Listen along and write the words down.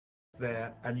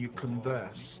there and you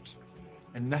conversed,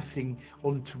 and nothing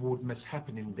untoward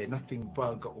happening there, nothing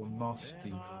vulgar or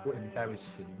nasty or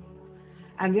embarrassing.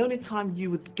 And the only time you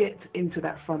would get into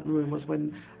that front room was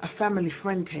when a family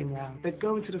friend came round. They'd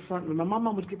go into the front room, and my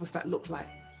mum would give us that look like,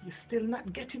 "You're still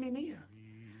not getting in here."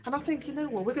 And I think, you know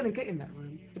what, we're going to get in that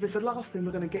room. If it's the last thing,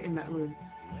 we're going to get in that room.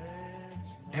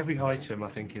 Every item, I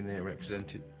think, in there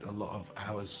represented a lot of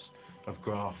hours of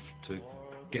graft to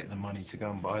get the money to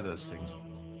go and buy those things.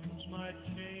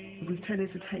 We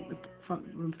tended to take the front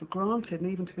room for granted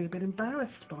and even to be a bit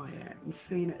embarrassed by it and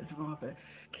seeing it as rather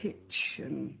kitsch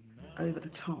and over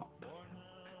the top.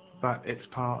 But it's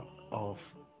part of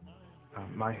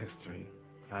my history,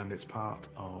 and it's part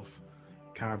of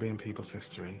Caribbean people's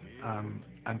history,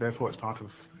 and therefore it's part of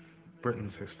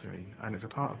Britain's history, and it's a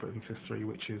part of Britain's history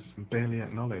which is barely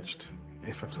acknowledged,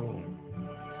 if at all.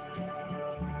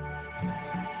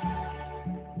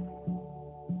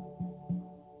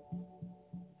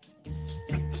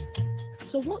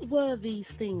 So what were these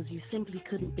things you simply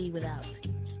couldn't be without?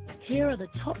 Here are the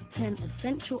top 10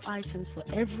 essential items for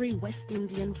every West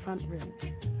Indian front room.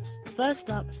 First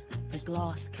up, the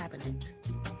glass cabinet.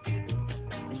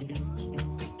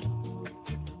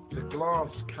 The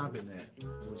glass cabinet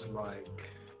was like,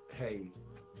 hey,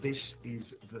 this is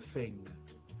the thing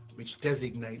which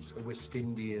designates a West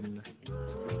Indian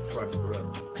front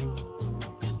room.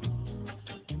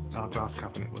 Our glass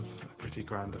cabinet was a pretty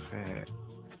grand affair,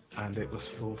 and it was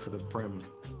full to the brim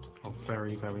of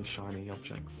very, very shiny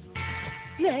objects.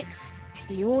 Next,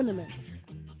 the ornaments.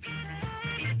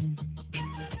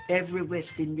 Every West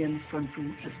Indian front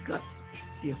room has got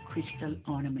their crystal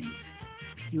ornaments.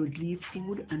 You would leave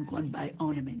food and go and buy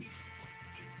ornaments.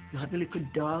 You have your little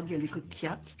dog, your little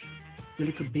cat, your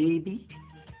little baby,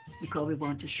 because we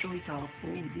want to show it off.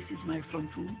 Oh, this is my front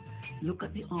room. Look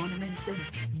at the ornaments there.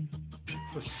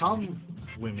 For some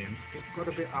women, it got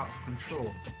a bit out of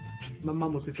control. My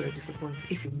mum would be very disappointed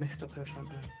if you messed up her front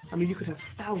room. I mean, you could have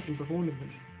thousands of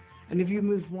ornaments, and if you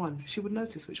moved one, she would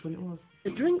notice which one it was.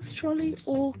 The drinks trolley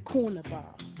or corner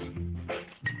bar.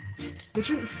 The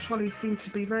drinks trolley seemed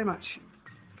to be very much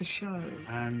for show.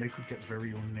 And they could get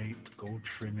very ornate, gold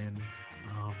trimming,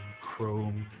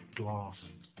 chrome, glass.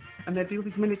 And there'd be all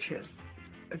these miniatures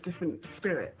of different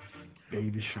spirits.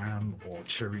 Baby Sham or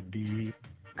Cherry D.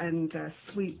 And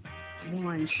sweet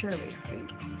wine sherry, I think.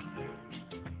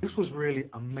 This was really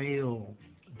a male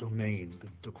domain,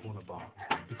 the corner bar,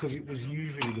 because it was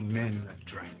usually the men that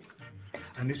drank.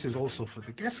 And this is also for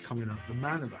the guests coming up, the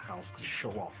man of the house could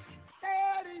show off.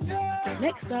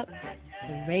 Next up,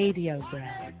 the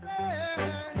radiogram.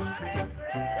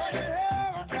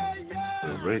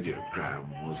 The radiogram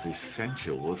was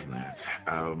essential, wasn't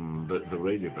it? The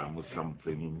radiogram was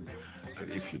something that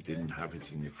if you didn't have it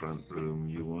in your front room,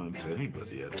 you weren't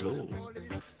anybody at all.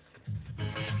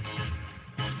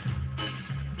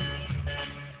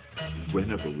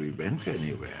 Whenever we went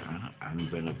anywhere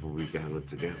and whenever we gathered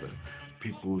together,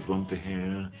 people would want to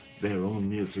hear their own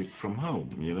music from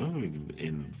home, you know.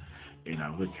 In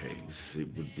our case, it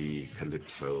would be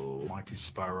Calypso, Mighty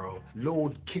Sparrow,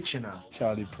 Lord Kitchener,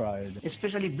 Charlie Pride,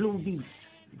 especially Blue Beats.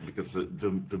 Because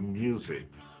the music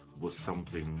was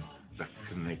something that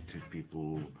connected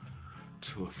people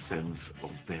to a sense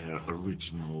of their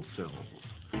original selves.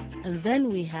 And then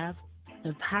we have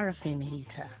the paraffin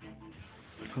heater.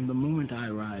 From the moment I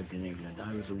arrived in England,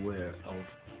 I was aware of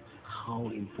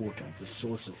how important the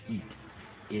source of heat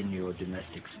in your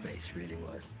domestic space really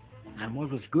was. And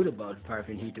what was good about the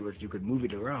paraffin heater was you could move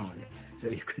it around. So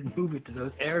you could move it to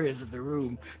those areas of the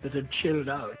room that had chilled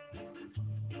out.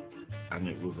 And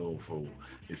it was awful.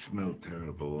 It smelled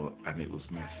terrible, and it was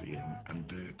messy and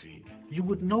dirty. You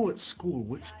would know at school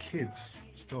which kids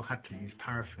still had to use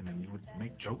paraffin, and you would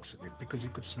make jokes of it because you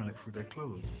could smell it through their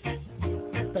clothes.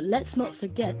 But let's not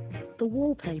forget the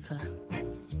wallpaper.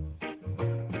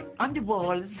 On the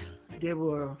walls, there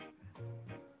were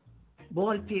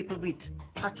wallpaper with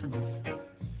patterns.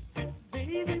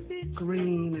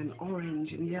 Green and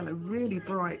orange and yellow, really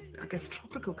bright, I guess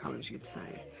tropical colours you'd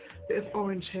say. Bit of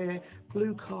orange here,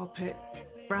 blue carpet,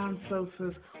 brown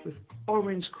sofas with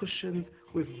orange cushions,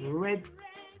 with red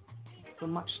for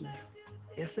muchness.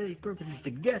 The aesthetic purpose is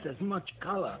to get as much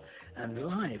colour and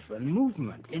life and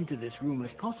movement into this room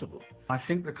as possible. I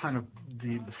think the kind of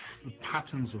the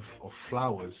patterns of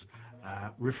flowers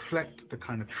reflect the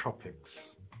kind of tropics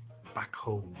back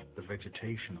home, the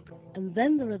vegetation of it. And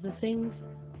then there are the things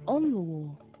on the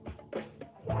wall.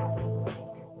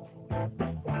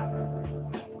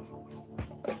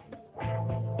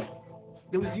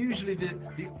 There was usually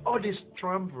the oddest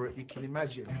triumvirate you can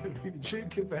imagine. The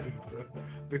Duke of Edinburgh,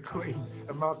 the Queen,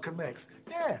 and Malcolm X.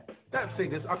 Yeah, That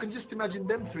thing is, I can just imagine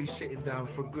them three sitting down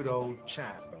for a good old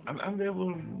chat. And there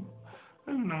were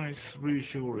nice,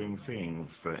 reassuring things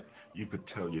that you could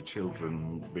tell your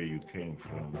children where you came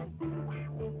from.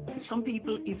 Some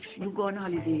people, if you go on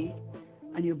holiday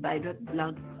and you buy that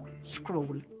black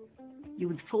scroll, you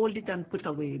would fold it and put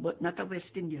away, but not a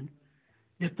West Indian.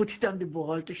 They put it on the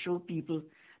wall to show people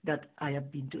that I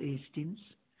have been to Hastings,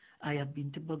 I have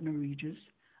been to Bognor Regis,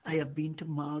 I have been to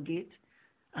Margate,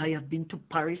 I have been to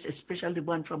Paris, especially the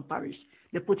one from Paris.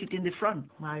 They put it in the front.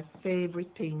 My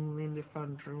favorite thing in the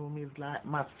front room is like,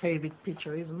 my favorite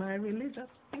picture is my religious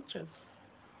pictures.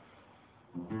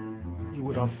 You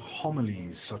would have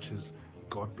homilies such as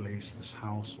God bless this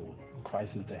house or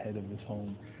Christ is the head of his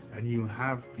home. and you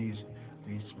have these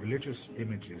religious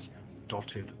images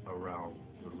dotted around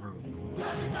the room.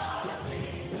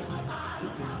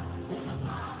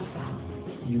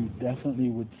 You definitely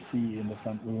would see in the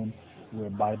front room where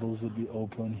Bibles would be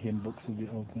open, hymn books would be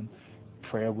open,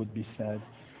 prayer would be said.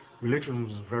 Religion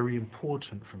was very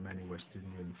important for many West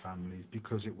Indian families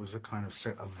because it was a kind of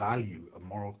set of value, a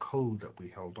moral code that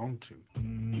we held on to.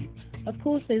 Of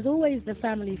course, there's always the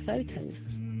family photos.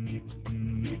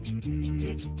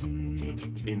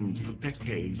 In the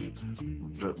decade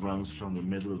that runs from the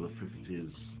middle of the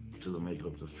 50s to the middle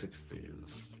of the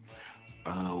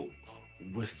 60s,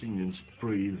 West Indians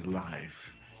breathed life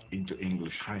into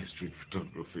English high street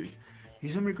photography.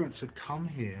 These immigrants had come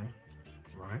here,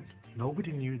 right?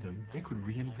 Nobody knew them. They could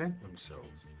reinvent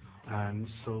themselves. And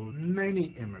so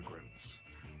many immigrants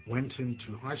went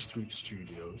into high street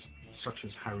studios, such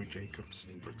as Harry Jacobs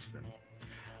in Brixton,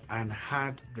 and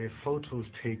had their photos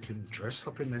taken dressed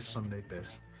up in their Sunday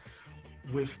best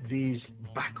with these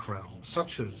backgrounds,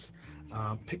 such as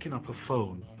picking up a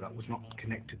phone that was not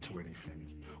connected to anything,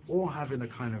 or having a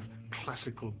kind of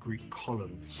classical Greek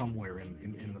column somewhere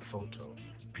in the photo.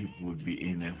 People would be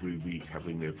in every week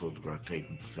having their photograph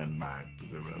taken to send back to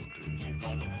their relatives.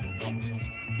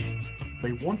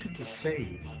 They wanted to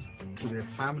say to their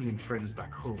family and friends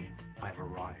back home, I've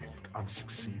arrived, I'm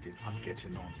succeeded, I'm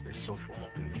getting on, their social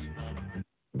mobility.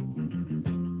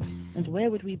 And where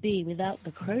would we be without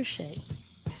the crochet?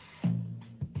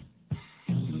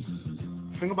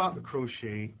 The thing about the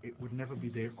crochet, it would never be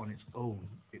there on its own.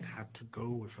 It had to go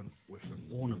with an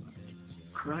ornament.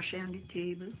 Crochet on the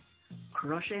table,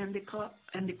 crochet on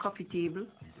the coffee table.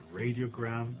 The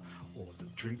radiogram or the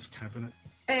drinks cabinet.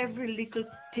 Every little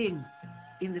thing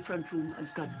in the front room has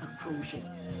got a crochet.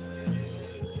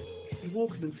 You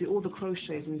walk in and see all the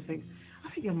crochets and you think,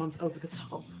 I think your mum's over the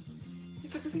top.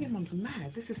 I think your mum's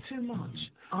mad. This is too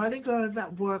much. All the girls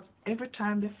that work, every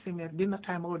time they see me at dinner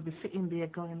time, I would be sitting there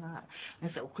going out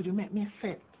and say, could you make me a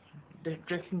set? The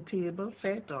dressing table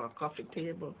set or a coffee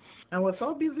table. I was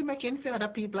so busy making for other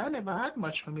people, I never had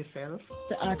much for myself.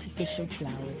 The artificial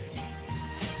flowers.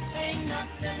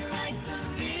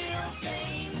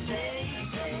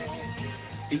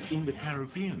 In the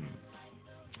Caribbean,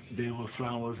 there were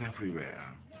flowers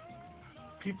everywhere.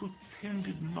 People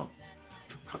tended not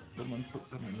to cut them and put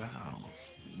them in the house.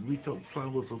 We thought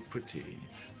flowers were pretty,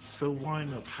 so why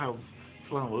not have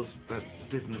flowers that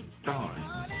didn't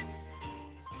die?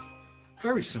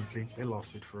 Very simply, they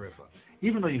lasted forever.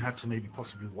 Even though you had to maybe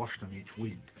possibly wash them each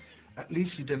week, at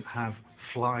least you didn't have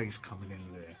flies coming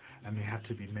in there and they had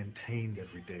to be maintained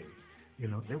every day. You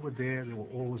know, they were there, they were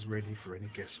always ready for any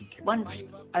guests who came. Once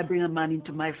I bring a man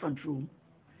into my front room,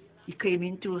 he came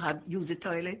in to use the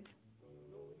toilet,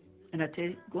 and I tell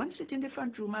him, go and sit in the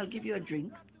front room, I'll give you a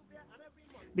drink.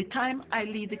 By the time I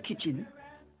leave the kitchen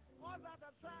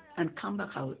and come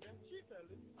back out,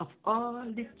 of all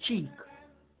the cheek,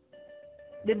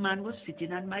 the man was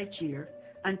sitting on my chair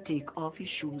and take off his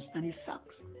shoes and his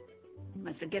socks.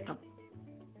 I said, get up.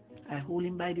 I hold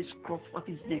him by the scruff of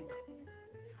his neck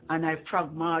and I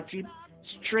frog march him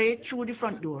straight through the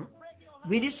front door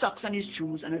with his socks and his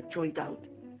shoes and I throw it out.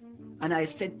 And I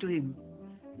said to him,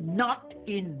 not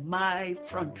in my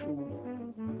front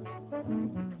room.